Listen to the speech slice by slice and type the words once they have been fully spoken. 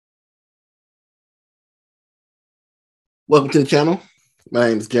Welcome to the channel. My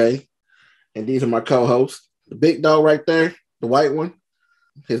name is Jay, and these are my co-hosts. The big dog right there, the white one,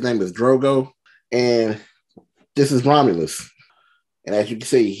 his name is Drogo, and this is Romulus. And as you can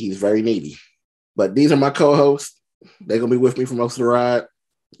see, he's very needy. But these are my co-hosts. They're going to be with me for most of the ride.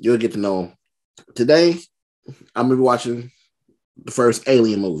 You'll get to know them. Today, I'm going to be watching the first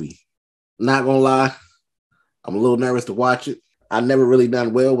Alien movie. Not going to lie, I'm a little nervous to watch it. I've never really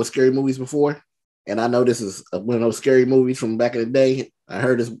done well with scary movies before. And I know this is one of those scary movies from back in the day. I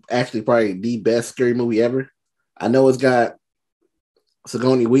heard it's actually probably the best scary movie ever. I know it's got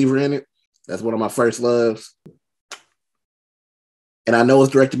Sigourney Weaver in it. That's one of my first loves. And I know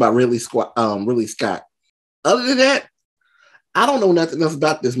it's directed by Ridley Scott. Other than that, I don't know nothing else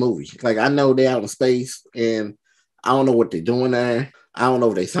about this movie. Like, I know they're out in space, and I don't know what they're doing there. I don't know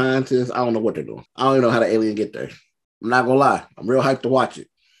if they're scientists. I don't know what they're doing. I don't even know how the alien get there. I'm not going to lie. I'm real hyped to watch it.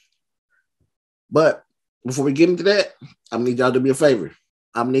 But before we get into that, I need y'all to do me a favor.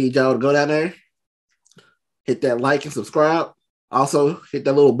 I need y'all to go down there, hit that like and subscribe. Also, hit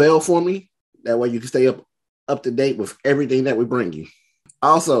that little bell for me. That way you can stay up to date with everything that we bring you.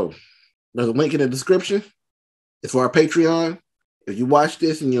 Also, there's a link in the description. It's for our Patreon. If you watch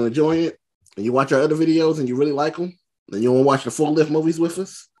this and you enjoy it, and you watch our other videos and you really like them, and you want to watch the full-length movies with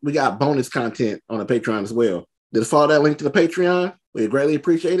us, we got bonus content on the Patreon as well. Just follow that link to the Patreon. We greatly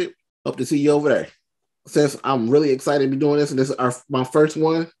appreciate it. Hope to see you over there. Since I'm really excited to be doing this, and this is my first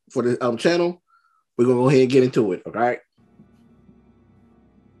one for the channel, we're going to go ahead and get into it, okay?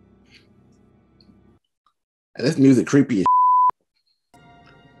 And this music creepy as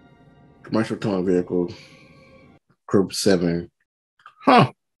Commercial towing vehicle. Group 7.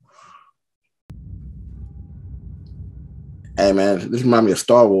 Huh. Hey, man, this reminds me of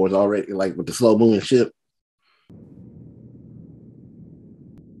Star Wars already, like with the slow-moving ship.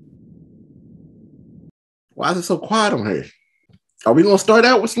 Why is it so quiet on here? Are we going to start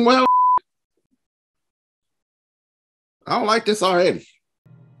out with some wild? I don't like this already.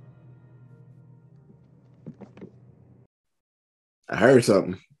 I heard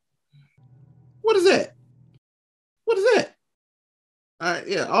something. What is that? What is that? All right,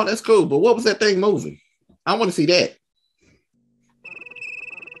 yeah. Oh, that's cool. But what was that thing moving? I want to see that.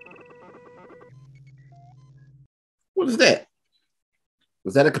 What is that?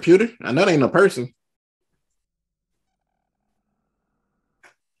 Was that a computer? I know that ain't no person.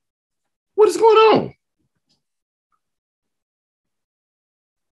 What is going on?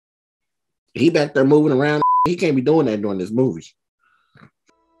 He back there moving around. He can't be doing that during this movie.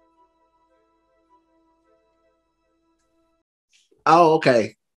 Oh,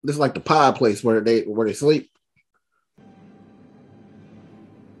 okay. This is like the pod place where they sleep.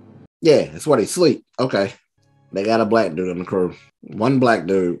 Yeah, that's where they sleep. Okay. They got a black dude on the crew. One black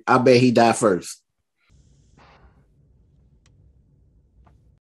dude. I bet he died first.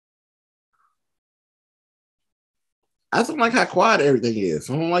 I just don't like how quiet everything is.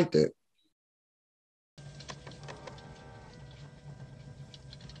 I don't like that.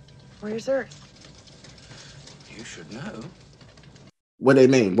 Where's Earth? You should know. What they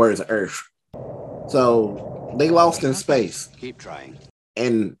mean? Where's Earth? So they lost in space. Keep trying.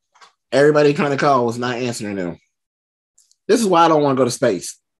 And everybody trying to call was not answering them. This is why I don't want to go to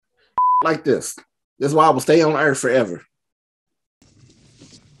space. Like this. This is why I will stay on Earth forever.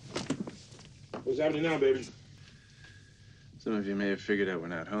 What's happening now, baby? Some of you may have figured out we're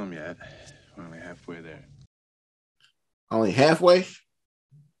not home yet. We're only halfway there. Only halfway?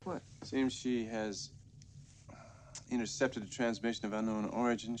 What? Seems she has intercepted a transmission of unknown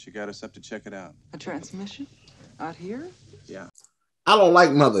origin. She got us up to check it out. A transmission? Out here? Yeah. I don't like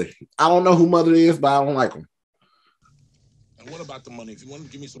Mother. I don't know who Mother is, but I don't like him. And what about the money? If you want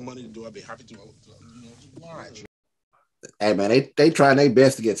to give me some money to do, I'd be happy to. All right. Hey, man, they trying their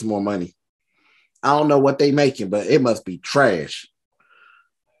best to get some more money. I don't know what they making, but it must be trash.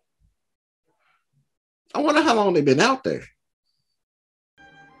 I wonder how long they've been out there.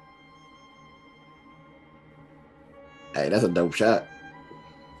 Hey, that's a dope shot.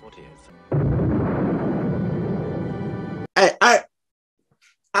 48th. Hey,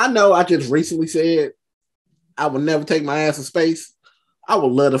 I know I just recently said I would never take my ass to space. I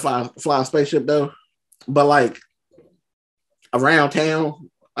would love to fly a spaceship though. But like around town,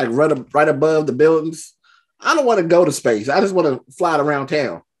 like right above the buildings, I don't want to go to space. I just want to fly around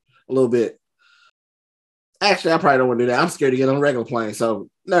town a little bit. Actually, I probably don't want to do that. I'm scared to get on a regular plane. So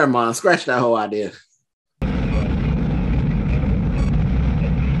never mind. Scratch that whole idea.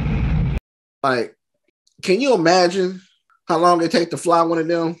 Like, can you imagine how long it take to fly one of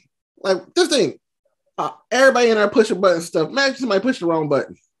them? Like, this thing, everybody in there pushing buttons and stuff. Imagine somebody push the wrong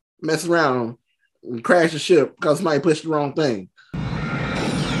button, mess around, and crash the ship because somebody pushed the wrong thing.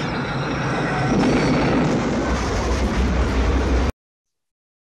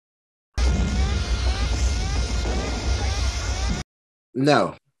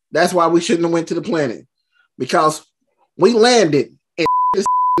 No, that's why we shouldn't have went to the planet, because we landed and is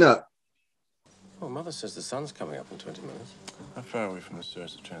up. Well, Mother says the sun's coming up in 20 minutes. How far away from the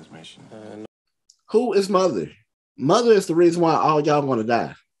source of transmission? Who is Mother? Mother is the reason why all y'all gonna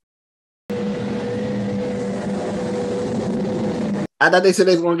die. I thought they said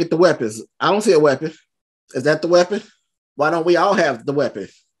they were gonna get the weapons. I don't see a weapon. Is that the weapon? Why don't we all have the weapon?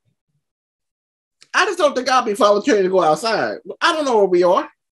 I just don't think I'll be volunteering to go outside. I don't know where we are.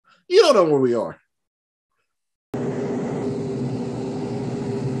 You don't know where we are.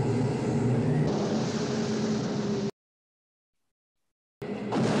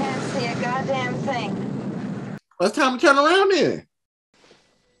 Can't see a goddamn thing. Well, it's time to turn around then.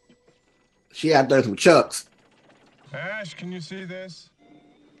 She out there with some chucks. Ash, can you see this?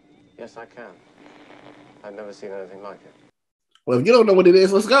 Yes, I can. I've never seen anything like it. Well, if you don't know what it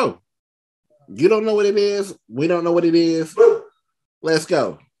is, let's go. You don't know what it is. We don't know what it is. Let's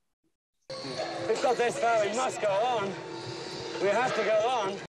go. We've got this far. We must go on. We have to go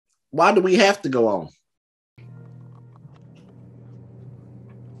on. Why do we have to go on?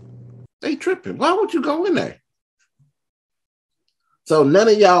 They tripping. Why would you go in there? So none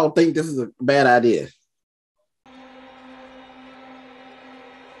of y'all think this is a bad idea.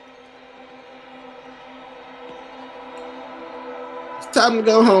 It's time to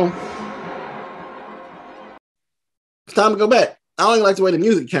go home. It's time to go back. I don't even like the way the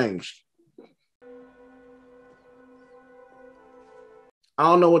music changed. I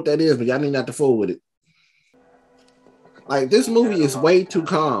don't know what that is, but y'all need not to fool with it. Like, this movie is way too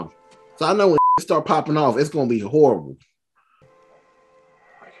calm. So I know when it start popping off, it's going to be horrible.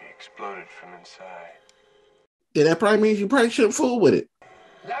 Like he exploded from inside. Yeah, that probably means you probably shouldn't fool with it.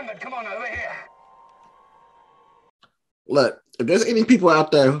 Lambert, come on over here. Look, if there's any people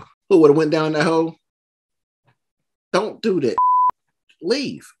out there who would have went down that hole, don't do that.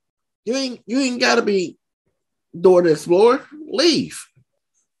 Leave. You ain't gotta be Dora the Explorer. Leave.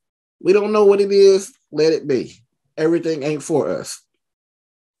 We don't know what it is. Let it be. Everything ain't for us.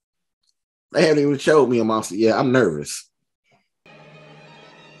 They haven't even showed me a monster yet. I'm nervous. What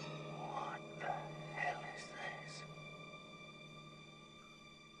the hell is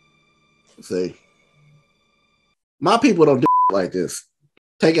this? See, my people don't do like this.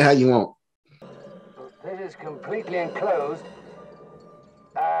 Take it how you want. This is completely enclosed,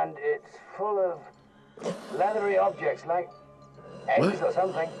 and it's full of leathery objects like eggs or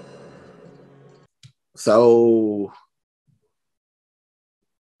something. So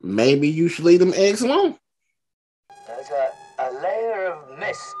maybe you should leave them eggs alone. There's a layer of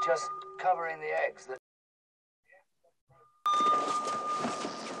mist just covering the eggs. That...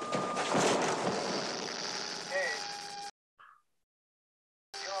 Hey.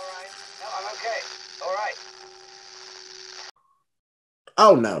 You all right? No, I'm okay. All right.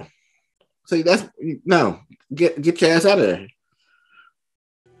 Oh no. See, that's no. Get your ass out of there.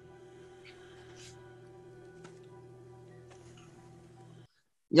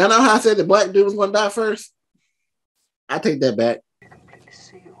 Y'all know how I said the black dude was gonna die first? I take that back. Completely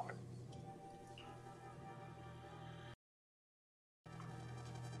sealed.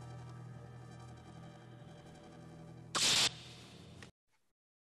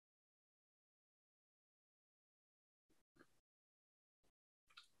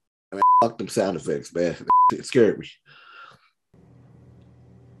 I mean, fuck them sound effects, man. It scared me.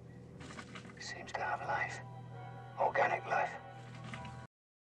 Seems to have life. Organic life.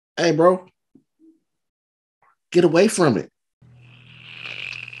 Hey, bro. Get away from it.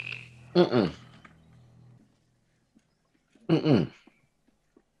 Mm-mm. No!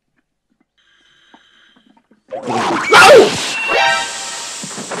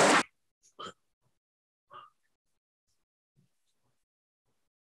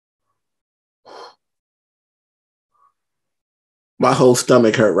 My whole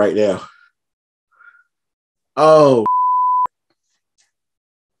stomach hurt right now. Oh.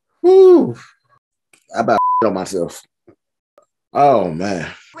 Whew. I about on myself. Oh,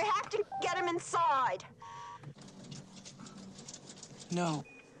 man. We have to get him inside. No.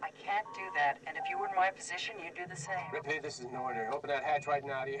 I can't do that, and if you were in my position, you'd do the same. Ripley, this is an order. Open that hatch right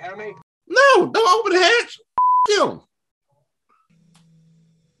now. Do you hear me? No, don't open the hatch. Him.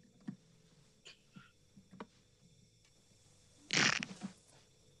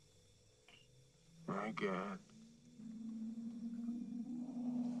 My God.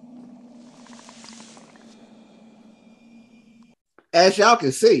 As y'all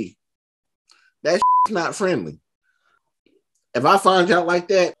can see, That's not friendly. If I find you out like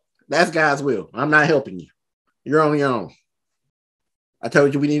that, that's God's will. I'm not helping you. You're on your own. I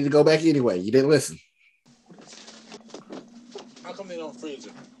told you we needed to go back anyway. You didn't listen. How come they don't freeze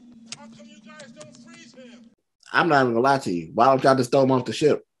him? How come you guys don't freeze him? I'm not even gonna lie to you. Why don't y'all just throw him off the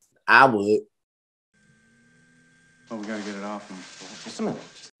ship? I would. Oh, we gotta get it off him. Just a minute.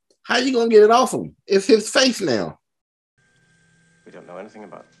 How you gonna get it off him? It's his face now. We don't know anything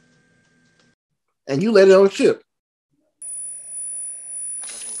about it. And you let it on the ship.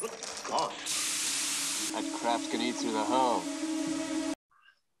 Gosh. That crab's gonna eat through the hull.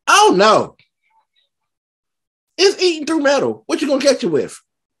 Oh no. It's eating through metal. What you gonna catch it with?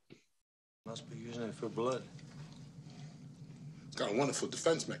 Must be using it for blood. It's got a wonderful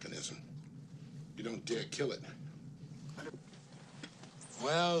defense mechanism. You don't dare kill it.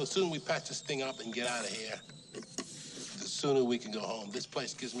 Well, the sooner we patch this thing up and get out of here, the sooner we can go home. This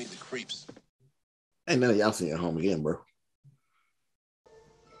place gives me the creeps. Ain't none of y'all seeing home again, bro.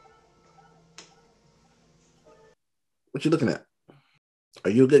 What you looking at?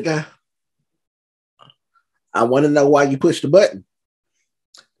 Are you a good guy? I want to know why you pushed the button.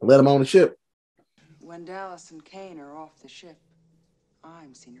 Let him on the ship. When Dallas and Kane are off the ship,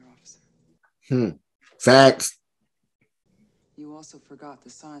 I'm senior officer. Facts. You also forgot the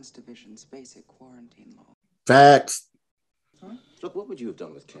Science Division's basic quarantine law. Facts. Huh? Look, what would you have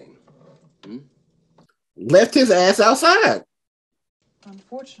done with Kane? Left his ass outside.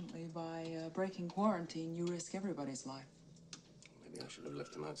 Unfortunately, by breaking quarantine, you risk everybody's life. Maybe I should have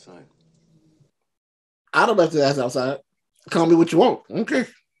left him outside. I'd have left his ass outside. Call me what you want. Okay.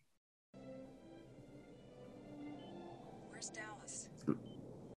 Where's Dallas?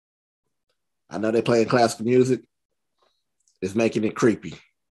 I know they're playing classical music. It's making it creepy.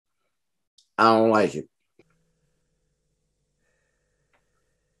 I don't like it.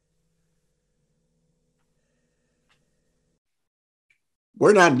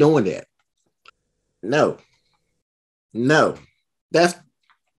 We're not doing that. No.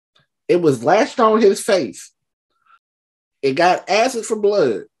 It was lashed on his face. It got acid for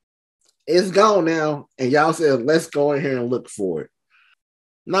blood. It's gone now. And y'all said, let's go in here and look for it.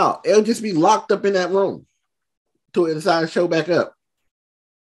 No, it'll just be locked up in that room till it decides to show back up.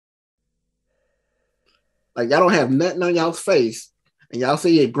 Like, y'all don't have nothing on y'all's face. And y'all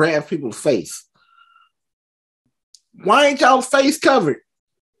say it grabs people's face. Why ain't y'all's face covered?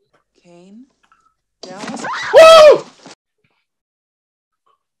 Kane? Dallas? Woo!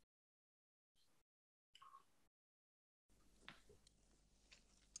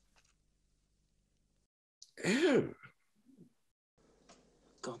 Ew.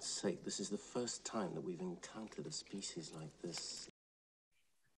 God's sake, this is the first time that we've encountered a species like this.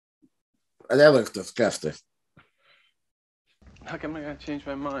 That looks disgusting. How come I gotta change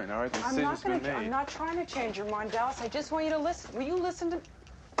my mind? All right, the I'm decision's been made. not trying to change your mind, Dallas. I just want you to listen. Will you listen to...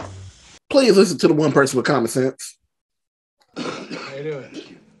 Please listen to the one person with common sense. How you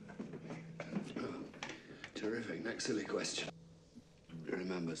doing? Terrific. Next silly question. Do you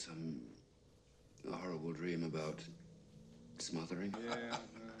remember a horrible dream about smothering? Yeah.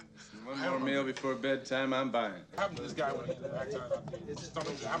 One more meal before bedtime, I'm buying. What happened to this guy when he back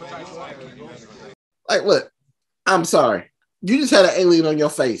Like, look, I'm sorry. You just had an alien on your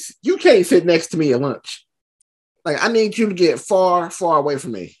face. You can't sit next to me at lunch. Like, I need you to get far, far away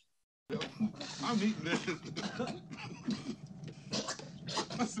from me. I'm eating this.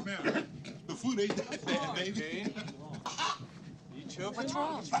 What's the matter? The food ain't that bad, baby. You choking? What's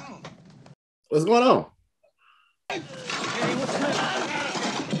wrong? What's going on?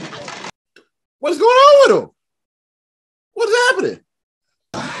 What's going on with him? What's happening?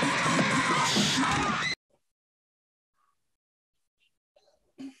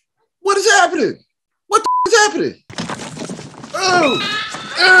 What is happening? What the is happening? Oh!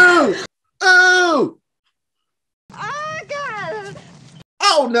 Oh! Oh! Oh, God!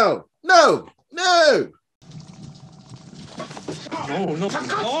 Oh, no! No! No! No, no,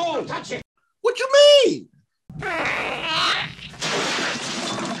 no! Touch it! What you mean?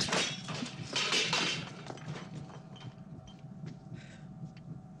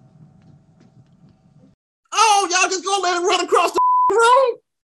 Oh, y'all just gonna let it run across the room?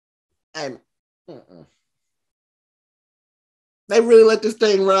 And they really let this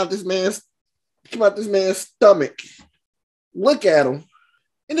thing run out this man's stomach. Look at him,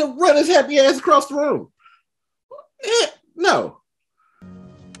 and then run his happy ass across the room. No.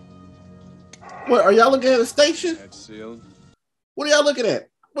 What are y'all looking at? A station? That's sealed. What are y'all looking at?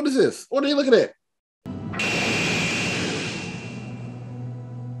 What is this? What are you looking at?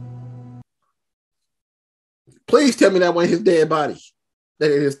 Please tell me that wasn't his dead body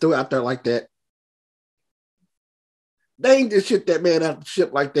that it is threw out there like that. They ain't just shit that man out the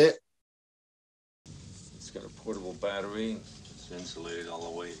ship like that. It's got a portable battery. It's insulated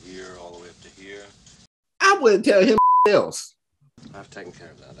all the way here, all the way up to here. I wouldn't tell him else. I've taken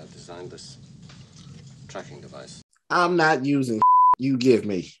care of that. I've designed this tracking device. I'm not using you give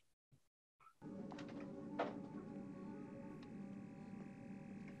me.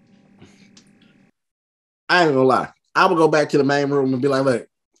 I ain't gonna lie. I would go back to the main room and be like, look,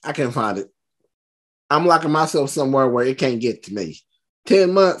 I can't find it. I'm locking myself somewhere where it can't get to me.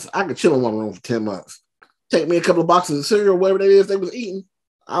 10 months, I could chill in one room for 10 months. Take me a couple of boxes of cereal, whatever that is they was eating.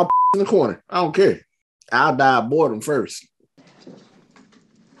 I'll in the corner. I don't care. I'll die of boredom first.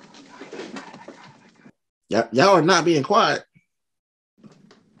 Y'all are not being quiet.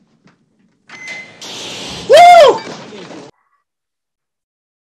 Woo!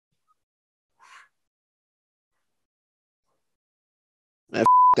 Man,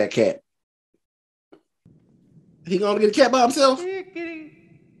 that cat. He gonna get a cat by himself?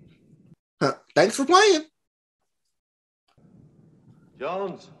 Huh. Thanks for playing.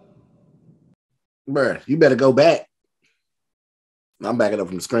 Jones. Bruh, you better go back. I'm backing up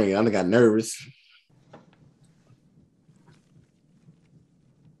from the screen. I got nervous.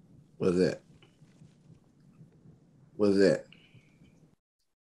 What's that? What's that?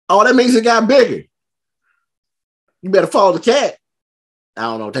 Oh, that means it got bigger. You better follow the cat. I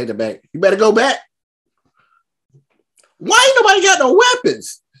don't know. Take that back. You better go back. Why ain't nobody got no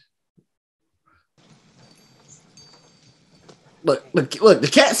weapons? Look, the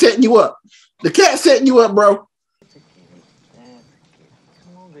cat setting you up. The cat setting you up, bro. Come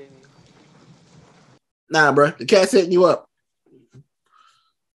on, baby. Nah, bro. The cat setting you up.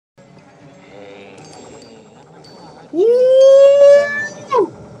 Woo!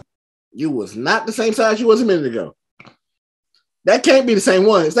 You was not the same size you was a minute ago. That can't be the same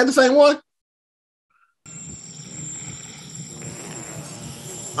one. Is that the same one?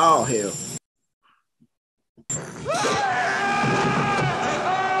 Oh, hell.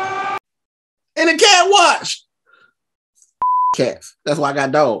 And the cat watched. Cats. That's why I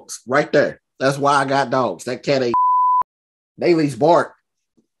got dogs. Right there. That's why I got dogs. That cat ain't. They at least bark.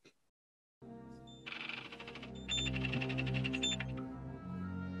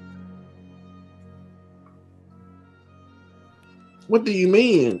 What do you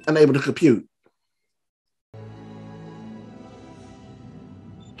mean, unable to compute?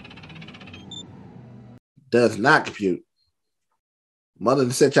 Does not compute. Mother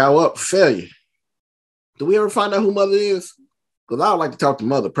set y'all up for failure. Do we ever find out who Mother is? Because I would like to talk to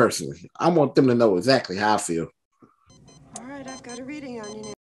Mother personally. I want them to know exactly how I feel. All right, I've got a reading on you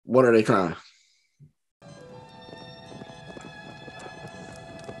now. What are they trying?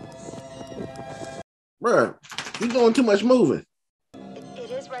 Bruh, you doing too much moving. It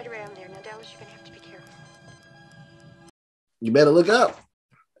is right around there. Now, Dallas, you're going to have to be careful. You better look up.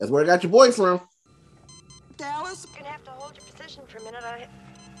 That's where I got your boy from. Dallas? You're going to have to hold your position for a minute.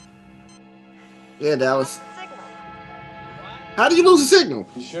 Yeah, Dallas. How do you lose a signal?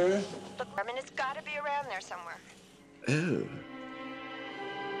 You sure? Look, I mean, it's got to be around there somewhere. Ew.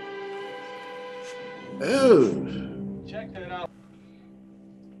 Ew. Check that out.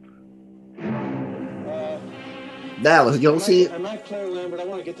 Dallas, you don't see it? I might clear land, but I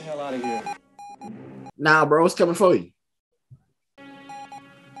want to get the hell out of here. Nah, bro, it's coming for you.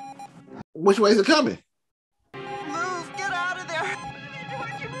 Which way is it coming? Move! Get out of there!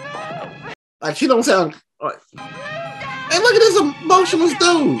 Like, she don't sound... Like, hey, look at this emotionless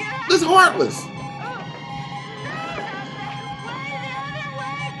dude. This heartless.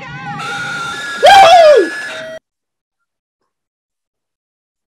 Woo!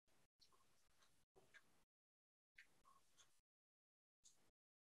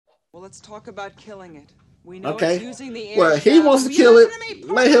 Well, let's talk about killing it. We know Okay. it's using the air. Well, he wants to kill it.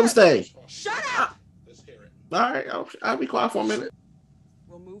 Let him stay. Shut up! All right, I'll be quiet for a minute.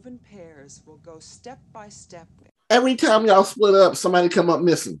 We'll move in pairs. We'll go step by step. Every time y'all split up, somebody come up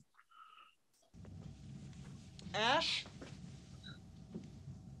missing. Ash?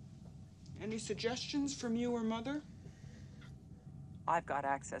 Any suggestions from you or Mother? I've got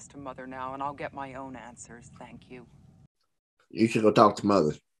access to Mother now, and I'll get my own answers. Thank you. You should go talk to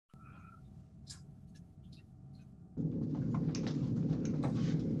Mother.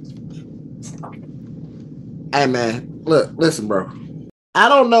 Hey, man, look, listen, bro. I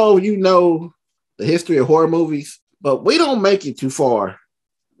don't know if you know the history of horror movies, but we don't make it too far.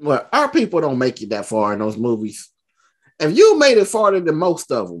 Well, our people don't make it that far in those movies. If you made it farther than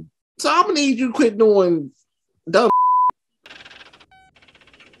most of them, so I'm gonna need you to quit doing dumb.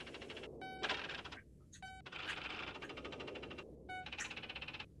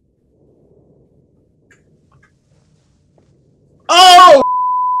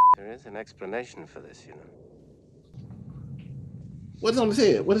 There's an explanation for this, you know. What's on his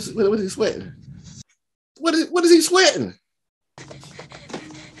head? What is he sweating? What is he sweating?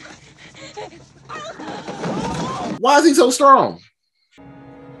 Why is he so strong?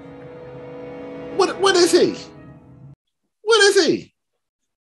 What is he? What is he?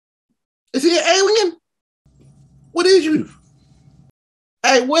 Is he an alien? What is you?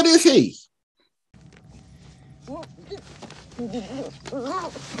 Hey, what is he?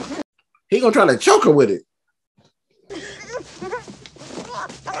 He gonna try to choke her with it.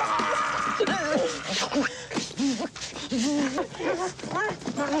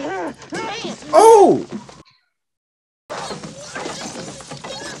 Oh!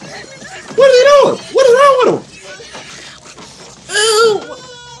 What is he doing? What is wrong with him? Ew.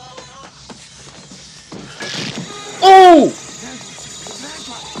 Oh!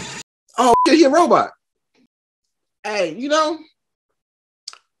 Oh, he a robot. Hey, you know,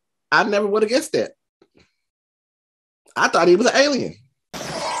 I never would have guessed that. I thought he was an alien.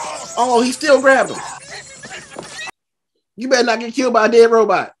 Oh, he still grabbed him. You better not get killed by a dead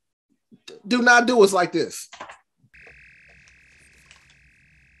robot. Do not do us like this.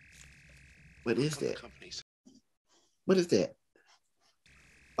 What is that? What is that?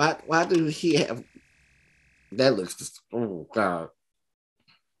 Why do he have... That looks just... Oh, God.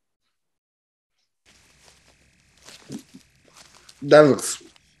 That looks...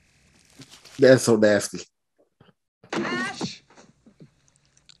 That's so nasty. Ash!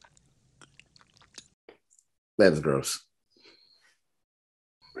 That is gross.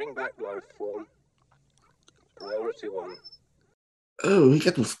 Bring back life form. Priority 1. Oh, he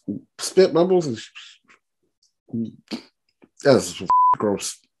got those spit bubbles and... That's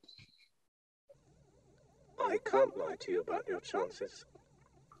gross. I can't lie to you about your chances,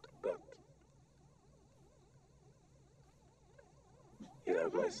 but you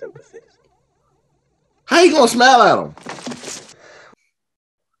have my sympathies. How you gonna smile at him?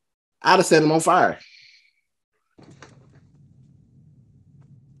 I'd have set him on fire.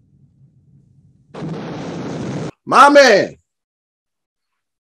 My man.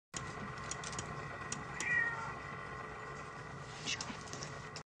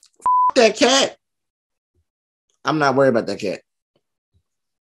 That cat. I'm not worried about that cat.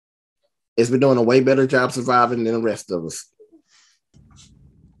 It's been doing a way better job surviving than the rest of us.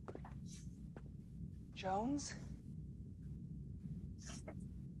 Jones?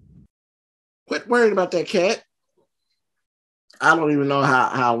 Quit worrying about that cat. I don't even know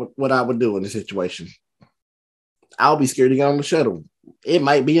what I would do in this situation. I'll be scared to get on the shuttle. It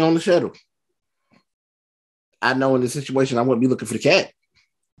might be on the shuttle. I know in this situation I wouldn't be looking for the cat.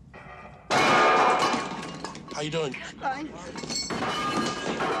 How you doing? Fine.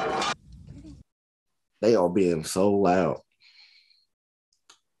 They are being so loud.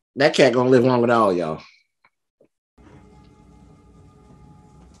 That cat gonna live long with all y'all.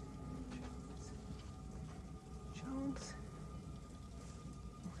 Jones?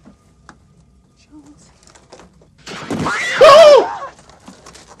 Jones?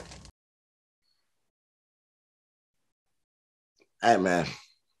 Hey, man.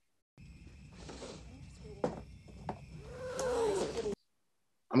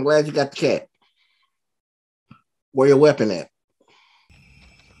 I'm glad you got the cat. Where your weapon at?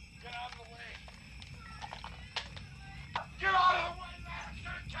 Get out of the way! Get out of the way, man! It's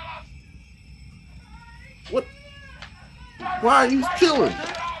gonna kill us! What? Why are you killing?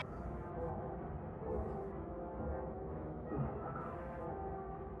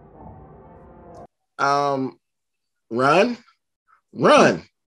 Run. Run.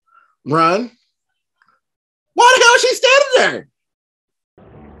 Run. Why the hell is she standing there?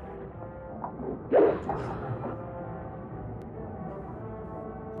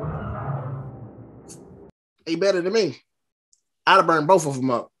 He better than me. I'd have burned both of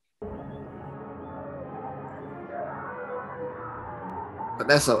them up. But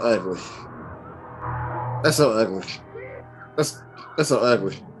that's so ugly. That's so ugly. That's so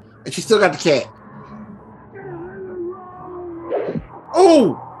ugly. And she still got the cat.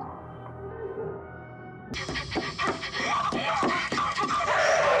 Oh!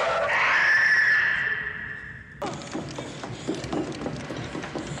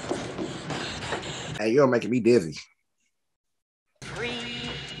 Hey, you're making me dizzy. 3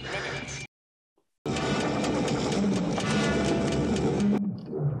 minutes.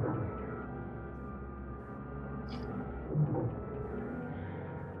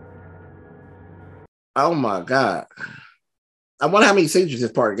 Oh my God. I wonder how many seizures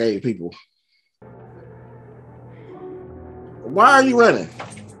this part gave people. Why are you running?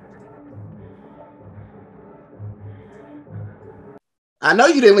 I know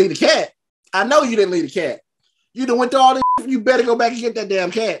you didn't leave the cat. I know you didn't leave the cat. You done went to all this. You better go back and get that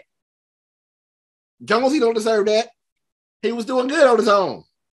damn cat. Jones, he don't deserve that. He was doing good on his own.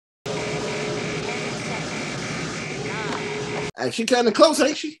 And she kind of close,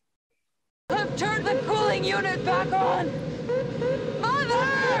 ain't she? I've turned the cooling unit back on.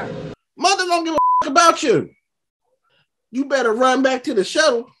 Mother! Mother don't give a about you. You better run back to the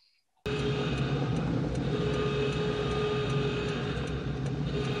shuttle.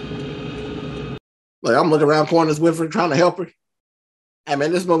 Like, I'm looking around corners with her, trying to help her. Hey,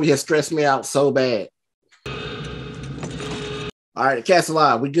 man, this movie has stressed me out so bad. All right, the cat's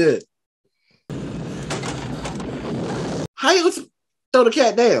alive. We good. How you throw the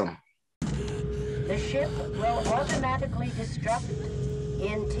cat down? The ship will automatically destruct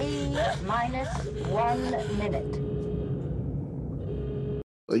in T-1 minute.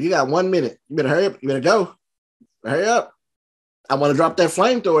 Well, you got 1 minute. You better hurry up. You better go. Hurry up. I want to drop that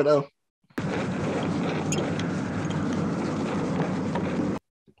flamethrower, though.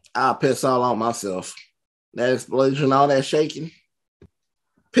 I'll piss all on myself. That explosion, all that shaking.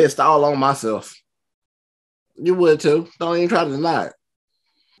 Pissed all on myself. You would too. Don't even try to deny it.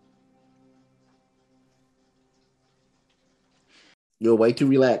 You're way too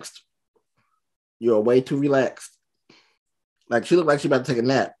relaxed. You're way too relaxed. Like, she looked like she about to take a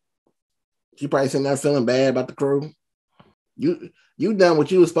nap. She probably sitting there feeling bad about the crew. You done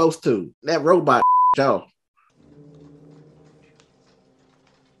what you were supposed to. That robot, y'all.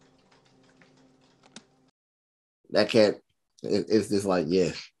 That cat is just like,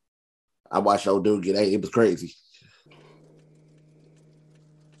 yeah. I watched old dude get ate. It was crazy.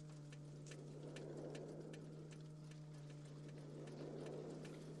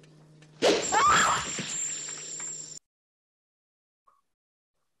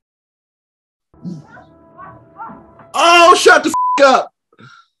 Oh, shut the up.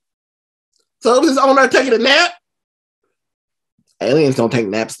 So this on there taking a nap? Aliens don't take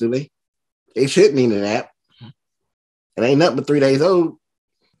naps, do they? They should need a nap. It ain't nothing but 3 days old.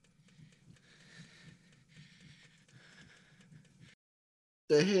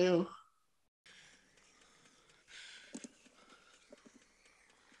 The hell?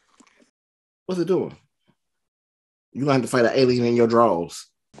 What's it doing? You're gonna have to fight an alien in your drawers.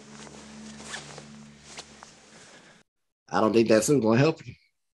 I don't think that suit's gonna help you.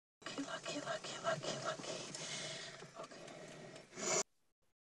 Lucky. Okay.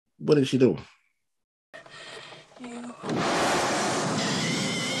 What is she doing?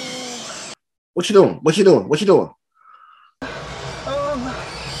 What you doing? What you doing? What you doing?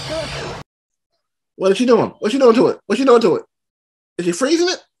 What is she doing? What you doing to it? What you doing to it? Is she freezing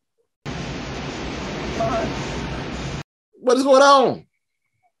it? What is going on?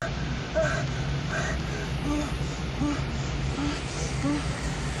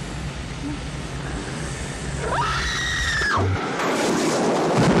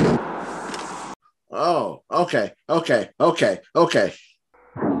 Oh, okay.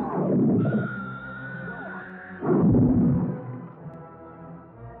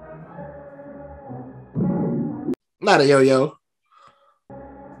 Not a yo-yo.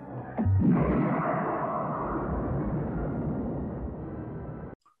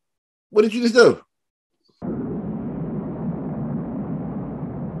 What did you just do?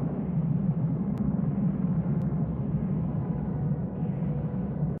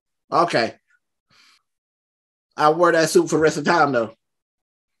 Okay. I'll wear that suit for the rest of the time, though.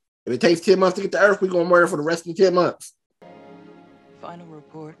 If it takes 10 months to get to Earth, we're going to wear it for the rest of the 10 months. Final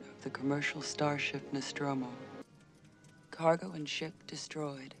report of the commercial starship Nostromo. Cargo and ship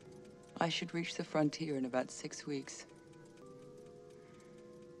destroyed. I should reach the frontier in about 6 weeks.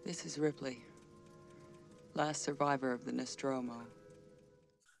 This is Ripley, last survivor of the Nostromo.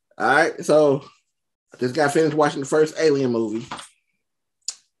 All right, so I just got finished watching the first Alien movie.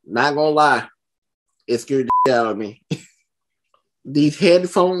 Not gonna lie, it scared the shit out of me. These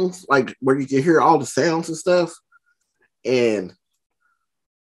headphones, like where you can hear all the sounds and stuff, and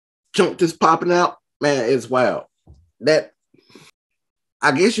junk just popping out, man, it's wild. That,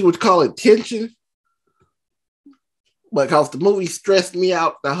 I guess you would call it tension, because the movie stressed me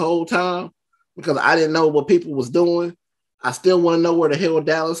out the whole time because I didn't know what people was doing. I still want to know where the hell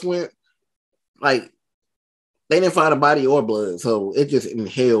Dallas went. Like, they didn't find a body or blood, so it just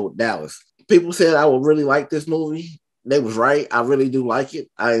inhaled Dallas. People said I would really like this movie. They was right. I really do like it.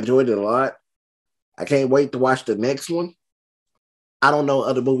 I enjoyed it a lot. I can't wait to watch the next one. I don't know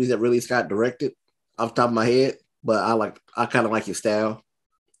other movies that Ridley Scott directed off the top of my head, but I kind of like his style.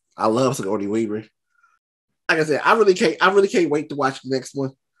 I love Sigourney Weaver. Like I said, I really can't wait to watch the next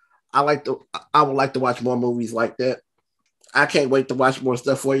one. I would like to watch more movies like that. I can't wait to watch more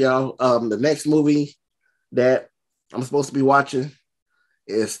stuff for y'all. The next movie that I'm supposed to be watching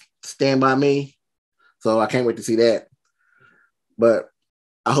is Stand By Me. So I can't wait to see that. But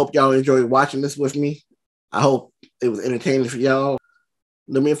I hope y'all enjoyed watching this with me. I hope it was entertaining for y'all.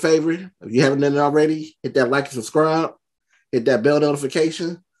 Do me a favor, if you haven't done it already, hit that like and subscribe. Hit that bell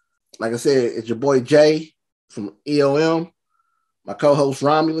notification. Like I said, it's your boy Jay from EOM, my co-host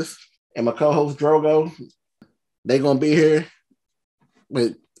Romulus, and my co-host Drogo. They're going to be here.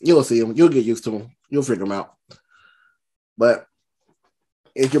 But you'll see them. You'll get used to them. You'll figure them out. But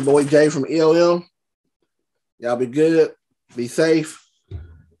it's your boy Jay from EOM. Y'all be good. Be safe.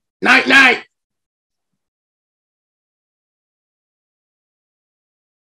 Night, night.